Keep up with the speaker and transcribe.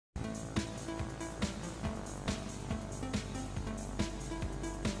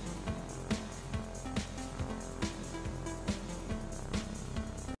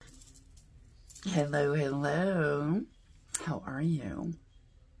Hello, hello. How are you?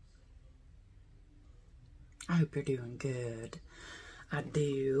 I hope you're doing good. I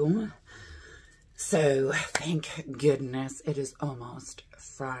do. So, thank goodness it is almost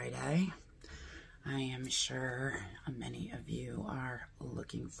Friday. I am sure many of you are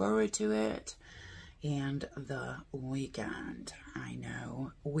looking forward to it. And the weekend, I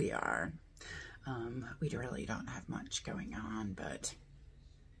know we are. We really don't have much going on, but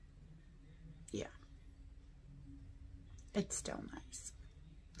yeah, it's still nice.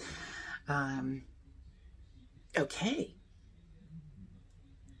 Okay.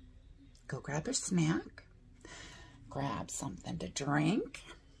 Go grab a snack. Grab something to drink.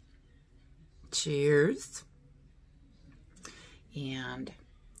 Cheers. And,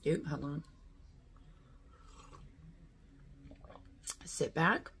 hold on. Sit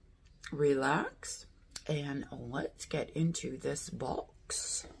back, relax, and let's get into this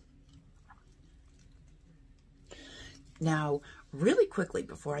box. Now, really quickly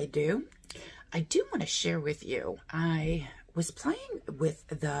before I do want to share with you, I was playing with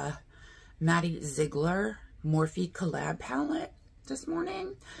the Maddie Ziegler Morphe collab palette this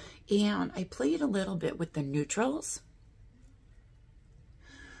morning, and I played a little bit with the neutrals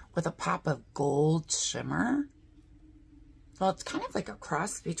with a pop of gold shimmer. Well, it's kind of like a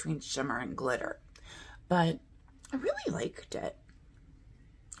cross between shimmer and glitter, but I really liked it.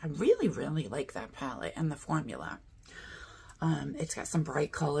 I really, really like that palette and the formula. It's got some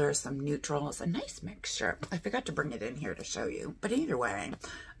bright colors, some neutrals, a nice mixture. I forgot to bring it in here to show you, but either way,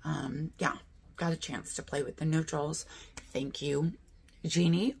 yeah, got a chance to play with the neutrals. Thank you,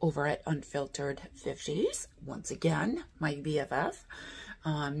 Jeannie, over at Unfiltered 50s. Once again, my BFF.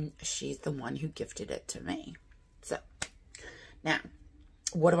 She's the one who gifted it to me. So, now,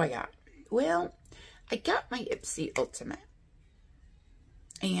 what do I got? Well, I got my Ipsy Ultimate.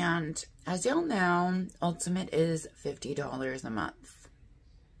 And as you'll know, Ultimate is $50 a month.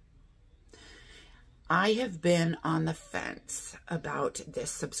 I have been on the fence about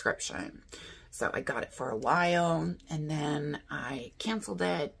this subscription. So I got it for a while, and then I canceled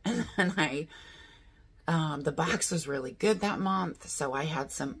it, and then the box was really good that month, so I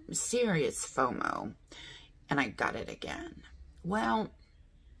had some serious FOMO, and I got it again. Well,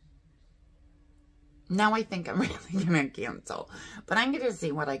 now I think I'm really going to cancel. But I'm going to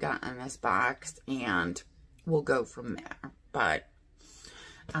see what I got in this box, and we'll go from there. But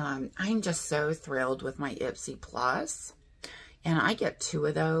I'm just so thrilled with my Ipsy Plus. And I get 2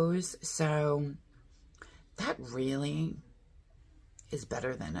 of those, so that really is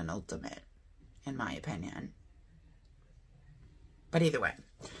better than an Ultimate, in my opinion. But either way,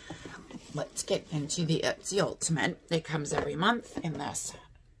 let's get into the Ipsy Ultimate. It comes every month in this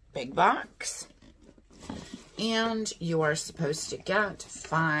big box. And you are supposed to get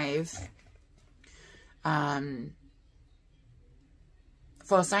 5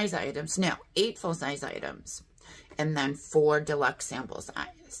 full-size items. No, 8 full-size items. And then 4 deluxe sample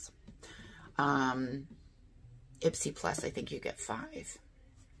size. Ipsy Plus, I think you get 5.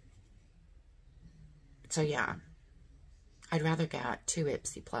 So, yeah. I'd rather get 2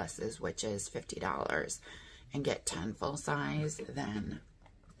 Ipsy Pluses, which is $50, and get 10 full-size than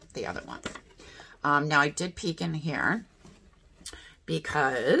the other one. Now, I did peek in here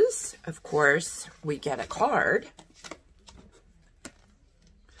because, of course, we get a card.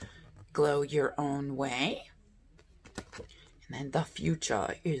 Glow your own way. And then the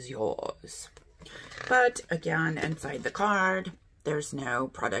future is yours. But, again, inside the card, there's no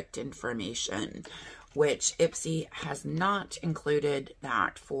product information, which Ipsy has not included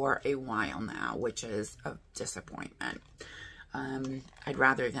that for a while now, which is a disappointment. I'd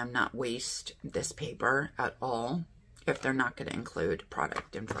rather them not waste this paper at all if they're not going to include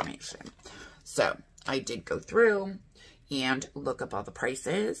product information. So I did go through and look up all the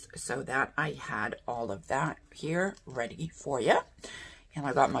prices so that I had all of that here ready for you. And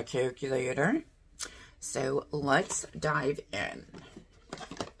I got my calculator. So let's dive in.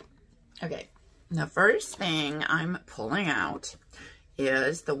 Okay, the first thing I'm pulling out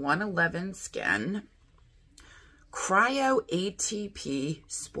is the 111 Skin Cryo ATP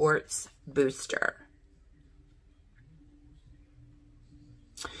Sports Booster.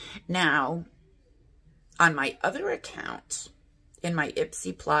 Now, on my other account, in my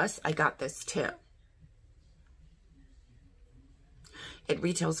Ipsy Plus, I got this too. It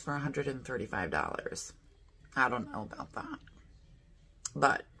retails for $135. I don't know about that.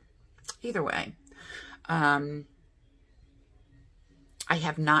 But, either way, I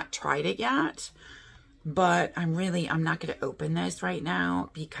have not tried it yet. But I'm not going to open this right now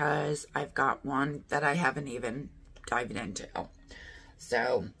because I've got one that I haven't even dived into.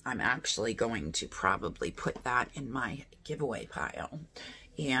 So I'm actually going to probably put that in my giveaway pile.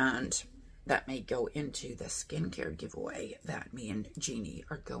 And that may go into the skincare giveaway that me and Jeannie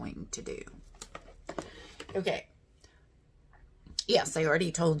are going to do. Okay. Yes, I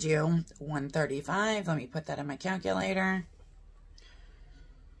already told you 135. Let me put that in my calculator.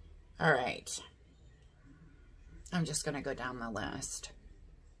 All right. I'm just going to go down the list.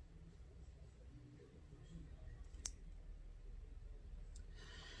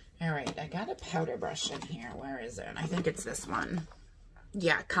 All right, I got a powder brush in here. Where is it? I think it's this one.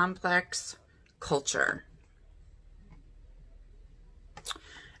 Yeah, Complex Culture.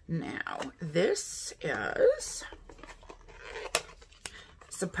 Now, this is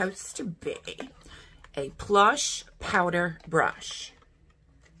supposed to be a plush powder brush.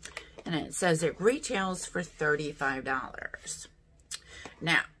 And it says it retails for $35.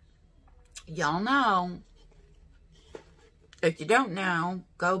 Now, y'all know, if you don't know,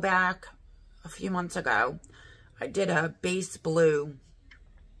 go back a few months ago. I did a base blue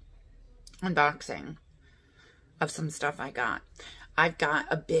unboxing of some stuff I got. I've got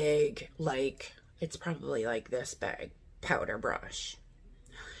a big, like, it's probably like this big powder brush.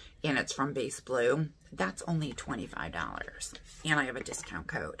 And it's from Base Blue. That's only $25. And I have a discount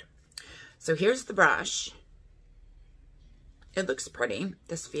code. So here's the brush. It looks pretty.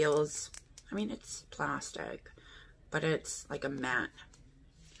 This feels, I mean, it's plastic, but it's like a matte.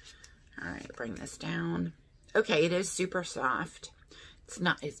 All right, bring this down. Okay, it is super soft. It's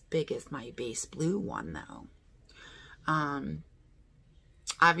not as big as my Base Blue one, though.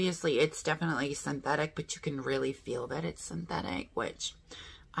 Obviously, it's definitely synthetic, but you can really feel that it's synthetic, which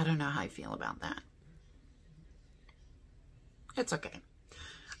I don't know how I feel about that. It's okay.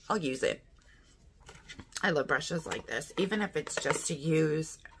 I'll use it. I love brushes like this, even if it's just to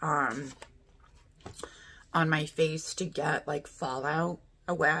use on my face to get like fallout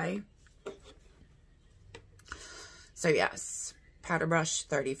away. So yes, powder brush,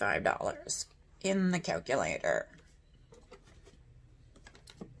 $35 in the calculator.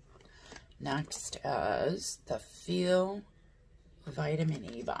 Next is the Feel Vitamin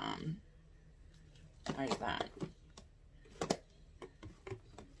E Balm. Where's that?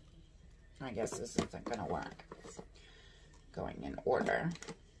 I guess this isn't going to work. Going in order.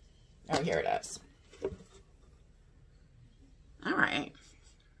 Oh, here it is. All right.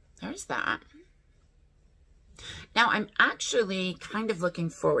 There's that. Now, I'm actually kind of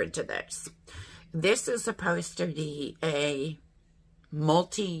looking forward to this. This is supposed to be a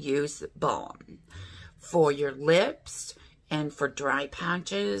multi-use balm for your lips and for dry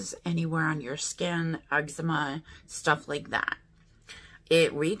patches, anywhere on your skin, eczema, stuff like that.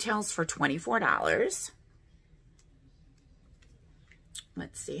 It retails for $24.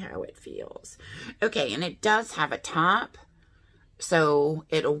 Let's see how it feels. Okay, and it does have a top, so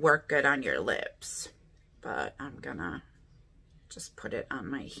it'll work good on your lips. But I'm gonna just put it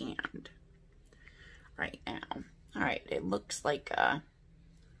on my hand right now. All right, it looks like a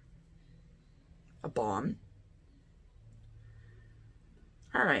balm.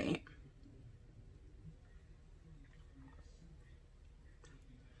 All right.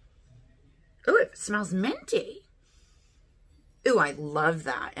 Oh, it smells minty. Ooh, I love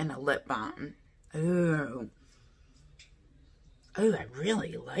that in a lip balm. Ooh. Oh, I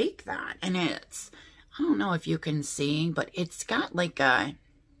really like that. And it's, I don't know if you can see, but it's got like a,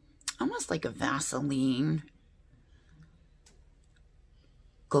 almost like a Vaseline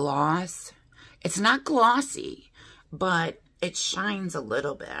gloss. It's not glossy, but it shines a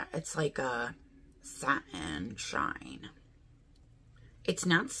little bit. It's like a satin shine. It's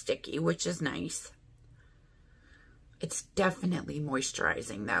not sticky, which is nice. It's definitely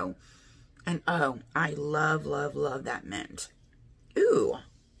moisturizing, though. And, oh, I love, love, love that mint. Ooh,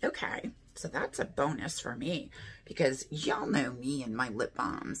 okay. So that's a bonus for me, because y'all know me and my lip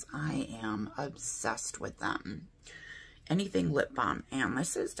balms. I am obsessed with them. Anything lip balm. And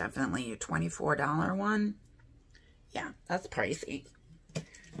this is definitely a $24 one. Yeah, that's pricey.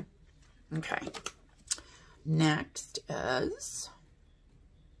 Okay. Next is,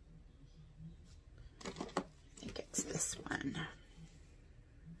 I think it's this one.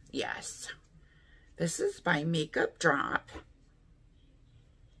 Yes. This is by Makeup Drop.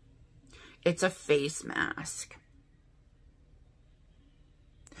 It's a face mask.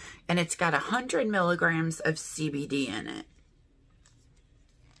 And it's got 100 milligrams of CBD in it.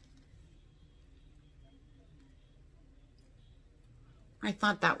 I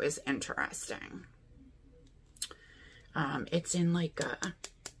thought that was interesting. It's in like a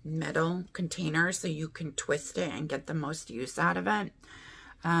metal container, so you can twist it and get the most use out of it.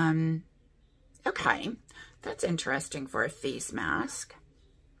 Okay, That's interesting for a face mask.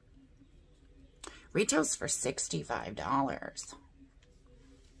 Retails for $65.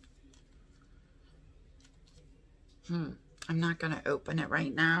 I'm not going to open it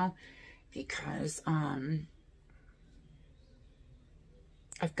right now because I've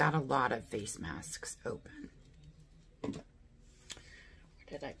got a lot of face masks open. Where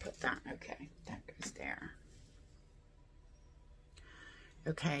did I put that? Okay, that goes there.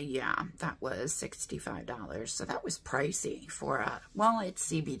 Okay, yeah, that was $65. So that was pricey for a, well, it's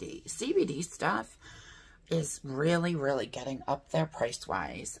CBD. CBD stuff is really, really getting up there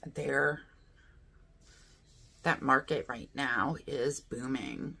price-wise. That market right now is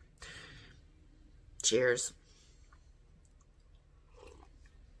booming. Cheers.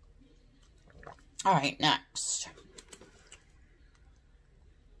 All right, next.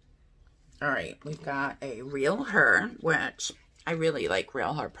 All right, we've got a Real Her, which I really like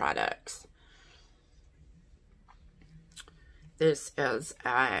Real Her products. This is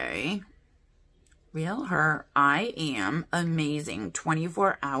a Real Her I Am Amazing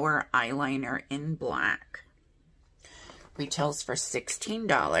 24-hour eyeliner in black. Retails for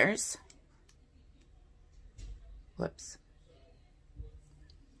 $16. Whoops.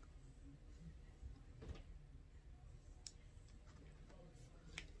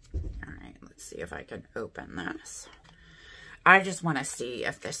 All right, let's see if I can open this. I just want to see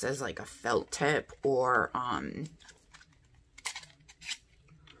if this is like a felt tip or,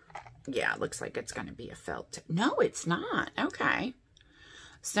 yeah, it looks like it's going to be a felt tip. No, it's not. Okay.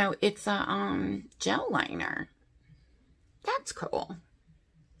 So it's a, gel liner. That's cool.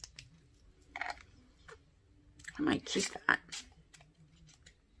 I might keep that.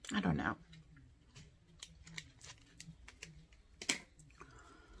 I don't know.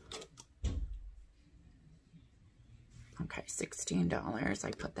 Okay, $16.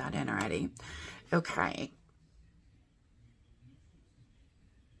 I put that in already. Okay.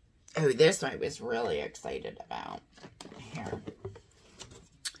 Oh, this I was really excited about. Here.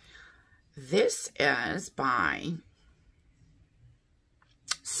 This is by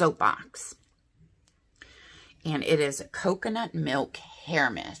Soapbox. And it is a coconut milk hair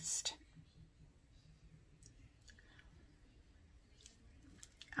mist.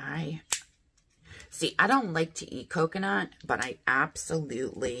 See, I don't like to eat coconut, but I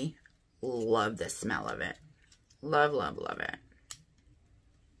absolutely love the smell of it. Love, love, love it.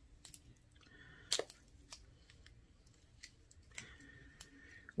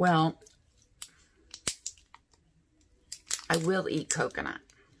 Well, I will eat coconut,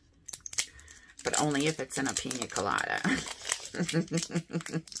 but only if it's in a pina colada.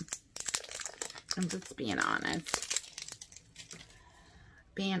 I'm just being honest.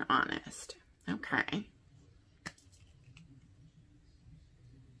 Being honest. Okay.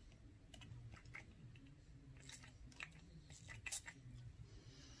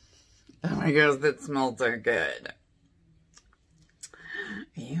 Oh my gosh, that smells so good.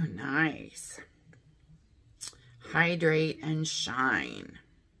 Ew, nice. Hydrate and Shine.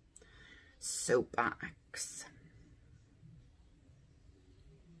 Soapbox.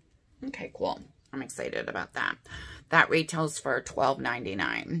 Okay, cool. I'm excited about that. That retails for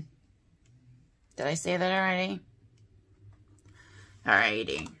 $12.99. Did I say that already?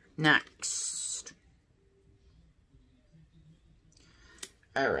 Alrighty. Next.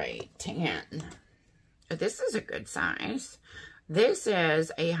 Alright, 10. This is a good size. This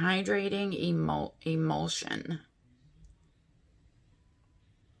is a hydrating emulsion.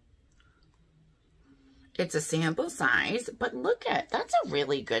 It's a sample size, but look at, that's a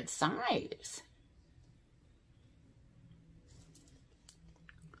really good size.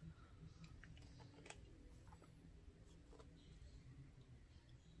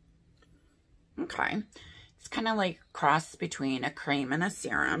 Okay. It's kind of like a cross between a cream and a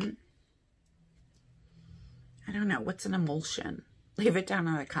serum. I don't know. What's an emulsion? Leave it down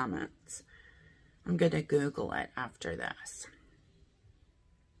in the comments. I'm going to Google it after this.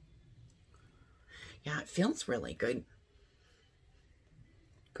 Yeah, it feels really good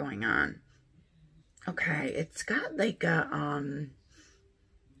going on. Okay, it's got like a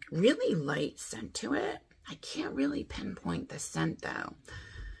really light scent to it. I can't really pinpoint the scent though.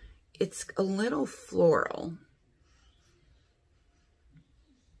 It's a little floral.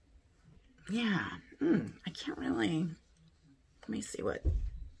 Yeah, I can't really, let me see what.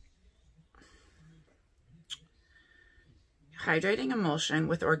 Hydrating emulsion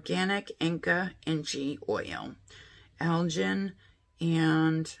with organic Inca Inchi oil, algin,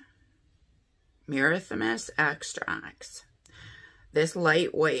 and merithamus extracts. This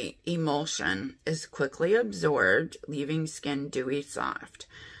lightweight emulsion is quickly absorbed, leaving skin dewy soft.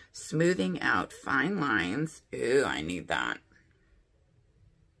 smoothing out fine lines. Ooh, I need that.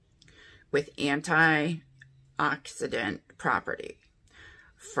 With antioxidant property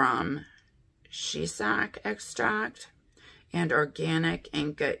from shiitake extract and organic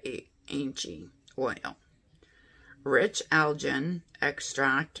Inca Inchi oil. Rich algae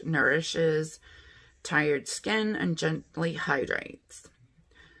extract nourishes tired skin and gently hydrates.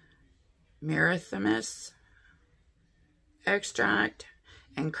 Merithamus extract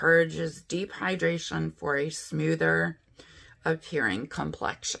encourages deep hydration for a smoother appearing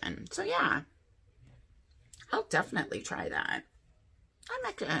complexion. So yeah, I'll definitely try that.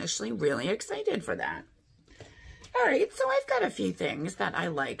 I'm actually really excited for that. All right, so I've got a few things that I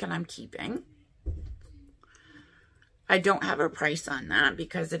like and I'm keeping. I don't have a price on that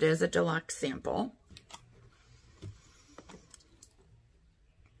because it is a deluxe sample.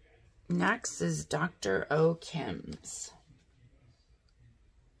 Next is Dr. O. Kim's.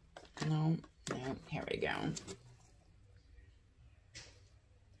 No, here we go.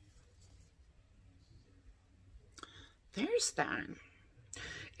 There's that.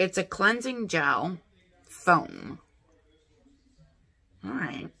 It's a cleansing gel foam. All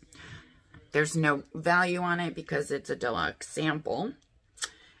right. There's no value on it because it's a deluxe sample.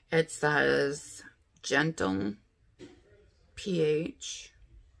 It says gentle pH.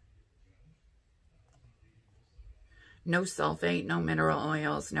 No sulfate, no mineral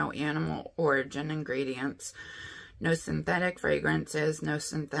oils, no animal origin ingredients, no synthetic fragrances, no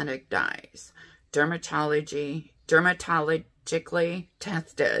synthetic dyes. Dermatologically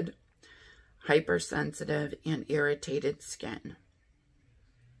tested, hypersensitive and irritated skin.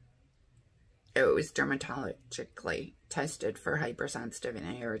 It was dermatologically tested for hypersensitive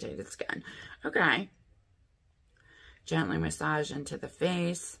and irritated skin. Okay. Gently massage into the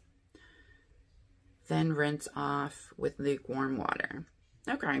face. Then rinse off with lukewarm water.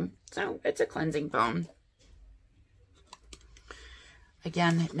 Okay, so it's a cleansing foam.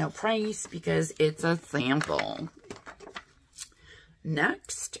 Again, no price because it's a sample.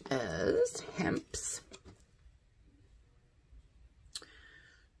 Next is Hemp's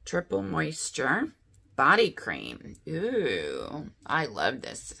Triple Moisture Body Cream. Ooh, I love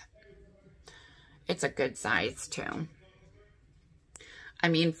this. It's a good size too. I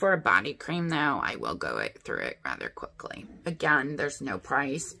mean, for a body cream, though, I will go through it rather quickly. Again, there's no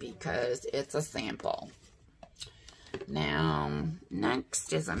price because it's a sample. Now,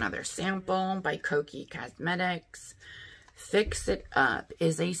 next is another sample by Koki Cosmetics. Fix It Up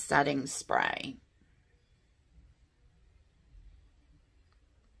is a setting spray.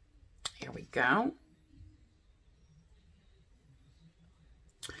 Here we go.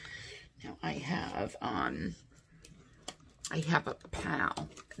 Now, I have a pal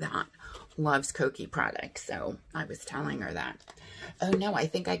that loves Koki products, so I was telling her that. Oh, no, I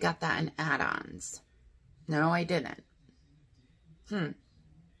think I got that in add-ons. No, I didn't. I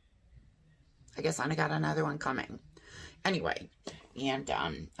guess I got another one coming. Anyway, and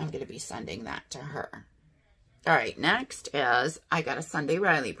I'm going to be sending that to her. All right, next is I got a Sunday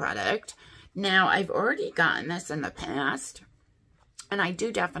Riley product. Now, I've already gotten this in the past, and I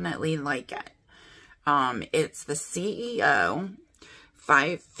do definitely like it. It's the CEO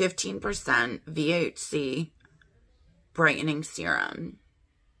 15% VHC brightening serum.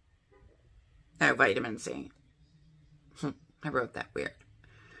 Oh, vitamin C. I wrote that weird.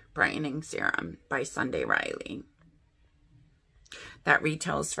 Brightening serum by Sunday Riley. That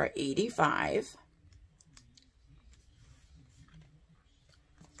retails for $85.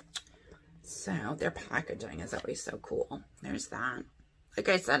 So their packaging is always so cool. There's that. Like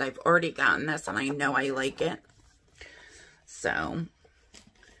I said, I've already gotten this and I know I like it. So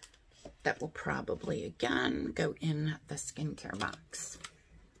that will probably, again, go in the skincare box.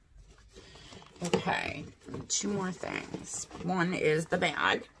 Okay, two more things. One is the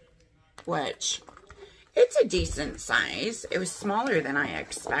bag, which it's a decent size. It was smaller than I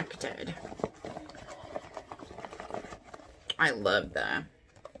expected. I love the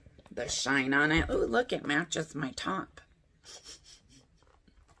shine on it. Oh, look, it matches my top.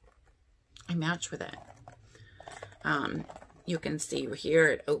 I match with it. You can see here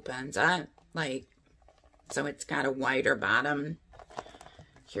it opens up, like, so it's got a wider bottom.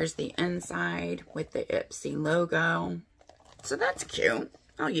 Here's the inside with the Ipsy logo. So that's cute.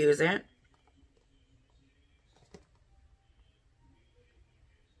 I'll use it.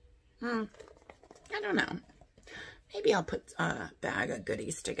 I don't know. Maybe I'll put a bag of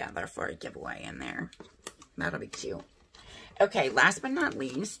goodies together for a giveaway in there. That'll be cute. Okay, last but not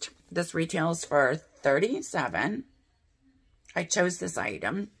least, this retails for $37. I chose this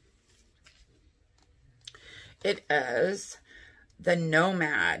item. It is the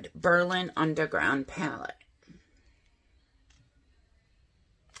Nomad Berlin Underground palette.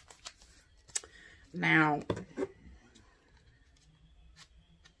 Now,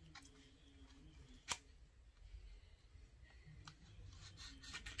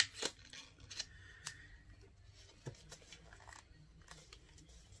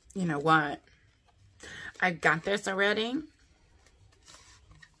 you know what? I've got this already,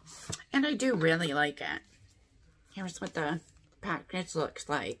 and I do really like it. Here's what the package looks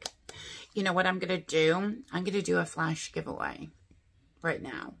like. You know what I'm going to do? I'm going to do a flash giveaway right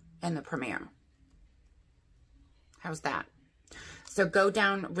now in the premiere. How's that? So go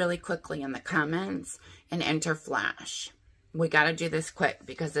down really quickly in the comments and enter flash. We got to do this quick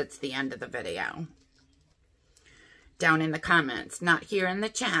because it's the end of the video. Down in the comments, not here in the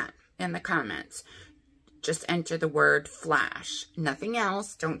chat, in the comments. Just enter the word flash. Nothing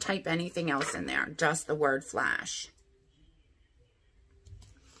else. Don't type anything else in there. Just the word flash.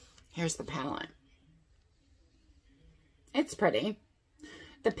 Here's the palette. It's pretty.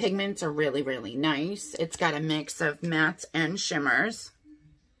 The pigments are really, really nice. It's got a mix of mattes and shimmers.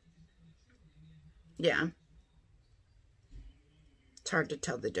 Yeah. It's hard to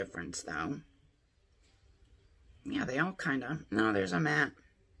tell the difference, though. Yeah, they all kind of... No, there's a matte.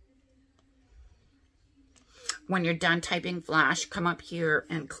 When you're done typing flash, come up here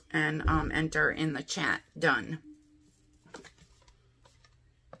and enter in the chat. Done.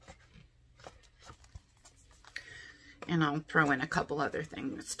 And I'll throw in a couple other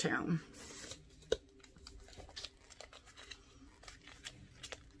things too.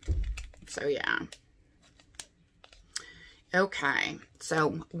 So yeah. Okay.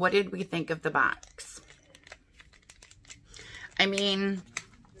 So what did we think of the box? I mean,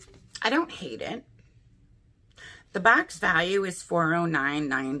 I don't hate it. The box value is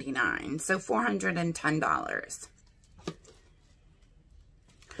 $409.99, so $410.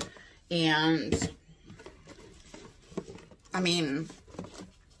 And I mean,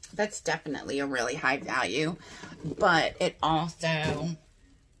 that's definitely a really high value, but it also,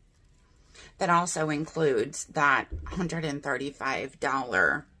 that also includes that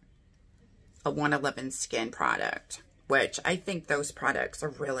 $135 a 111 Skin product, which I think those products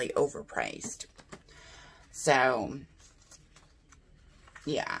are really overpriced. So,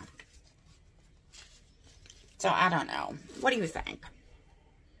 yeah. So, I don't know. What do you think?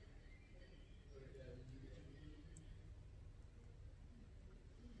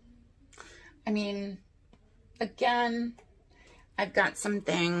 I mean, again, I've got some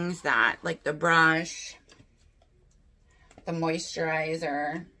things that, like the brush, the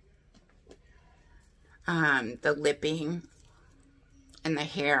moisturizer, the lipping, and the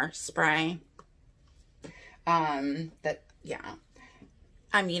hair spray. Yeah.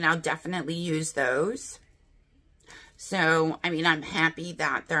 I mean, I'll definitely use those. So, I mean, I'm happy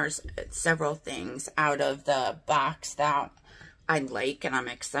that there's several things out of the box that I like and I'm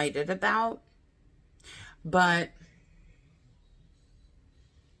excited about. But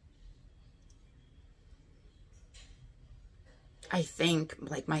I think,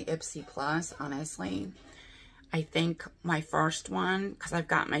 like my Ipsy Plus, honestly, I think my first one, because I've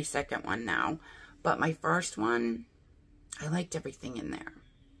got my second one now, but my first one, I liked everything in there.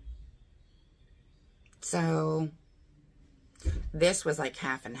 So, this was like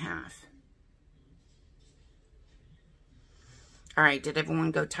half and half. All right, did everyone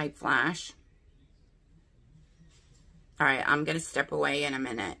go type flash? All right, I'm going to step away in a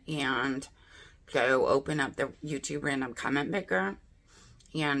minute and go open up the YouTube random comment picker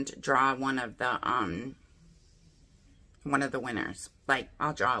and draw one of the winners. Like,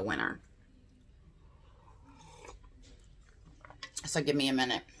 I'll draw a winner. So give me a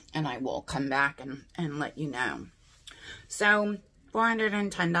minute and I will come back and let you know. So,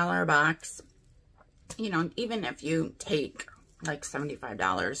 $410 box. You know, even if you take like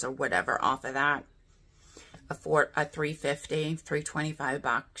 $75 or whatever off of that, a $350, $325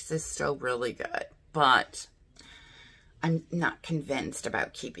 box is still really good. But I'm not convinced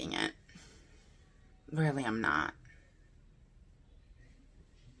about keeping it. Really, I'm not.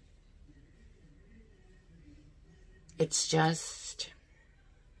 It's just,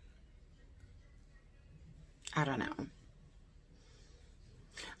 I don't know.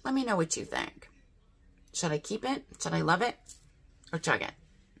 Let me know what you think. Should I keep it? Should I love it? Or chug it?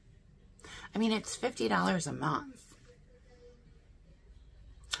 I mean, it's $50 a month.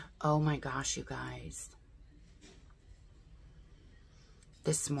 Oh my gosh, you guys.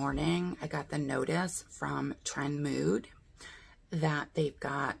 This morning, I got the notice from Trend Mood that they've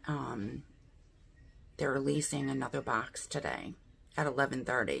got, they're releasing another box today at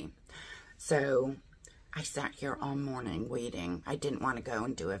 11:30. So, I sat here all morning waiting. I didn't want to go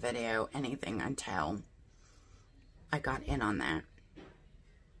and do a video, anything, until I got in on that.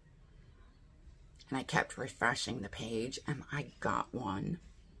 And I kept refreshing the page, and I got one.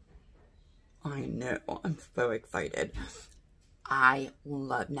 I know. I'm so excited. I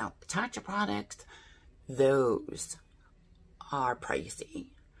love... Now, Tatcha products, those are pricey,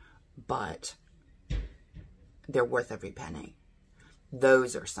 but they're worth every penny.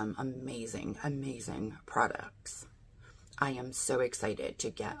 Those are some amazing, amazing products. I am so excited to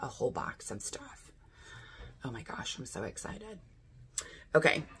get a whole box of stuff. Oh my gosh, I'm so excited.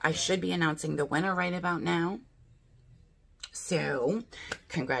 Okay, I should be announcing the winner right about now. So,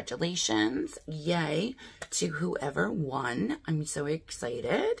 congratulations, yay, to whoever won. I'm so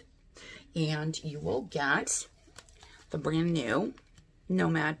excited. And you will get the brand new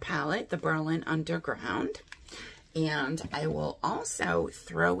Nomad palette, the Berlin Underground. And I will also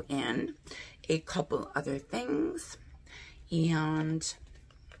throw in a couple other things. And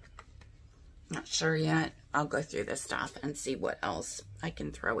not sure yet. I'll go through this stuff and see what else I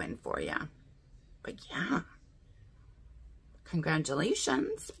can throw in for you. But yeah.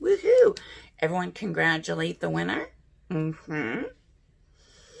 Congratulations. Woohoo. Everyone congratulate the winner. So,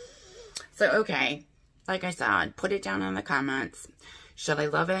 okay. Like I said, put it down in the comments. Should I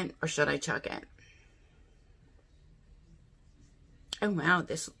love it or should I chuck it? Oh, wow.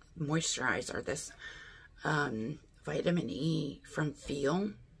 This moisturizer, this vitamin E from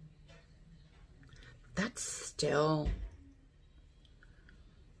Feel. That's still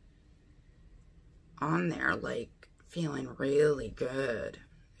on there, like, feeling really good.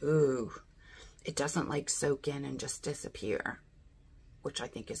 Ooh, it doesn't like soak in and just disappear, which I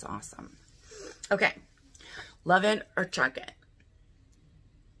think is awesome. Okay, love it or chuck it?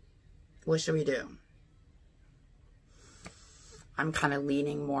 What should we do? I'm kind of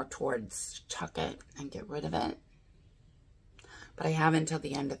leaning more towards chuck it and get rid of it. But I have until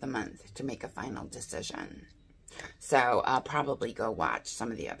the end of the month to make a final decision. So I'll probably go watch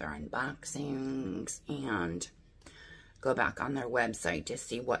some of the other unboxings and go back on their website to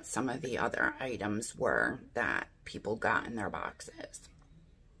see what some of the other items were that people got in their boxes.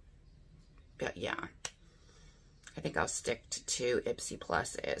 But yeah, I think I'll stick to 2 Ipsy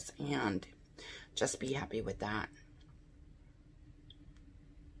Pluses and just be happy with that.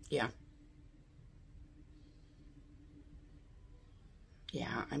 Yeah.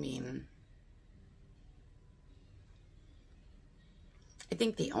 Yeah, I mean, I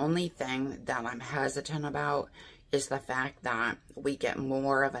think the only thing that I'm hesitant about is the fact that we get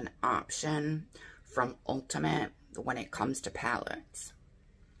more of an option from Ultimate when it comes to palettes.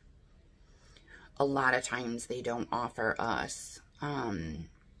 A lot of times they don't offer us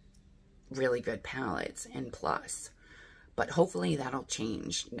really good palettes in Plus. But hopefully that'll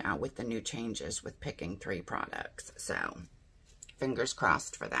change now with the new changes with picking 3 products. So, fingers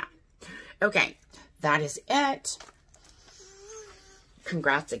crossed for that. Okay, that is it.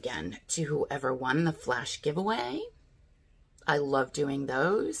 Congrats again to whoever won the flash giveaway. I love doing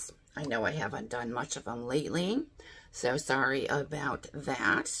those. I know I haven't done much of them lately, so sorry about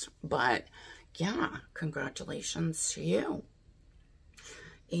that. But yeah, congratulations to you.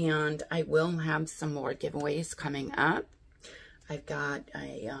 And I will have some more giveaways coming up. I've got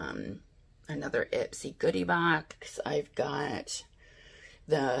a another Ipsy goodie box. I've got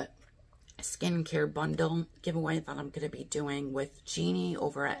the skincare bundle giveaway that I'm going to be doing with Jeannie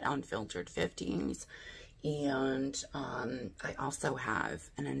over at Unfiltered 50s. And I also have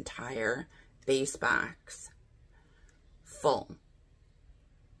an entire base box full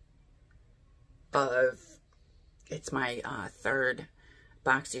of, it's my 3rd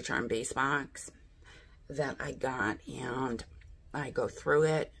Boxycharm base box that I got, and I go through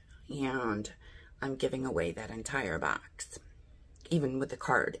it, and I'm giving away that entire box. Even with the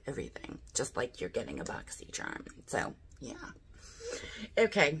card, everything. Just like you're getting a Boxycharm. So, yeah.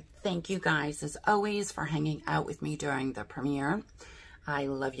 Okay, thank you guys, as always, for hanging out with me during the premiere. I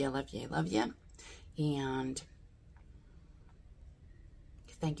love you, love you, love you. And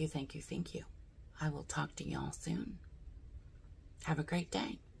thank you, thank you, thank you. I will talk to y'all soon. Have a great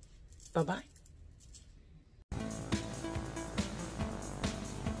day. Bye-bye.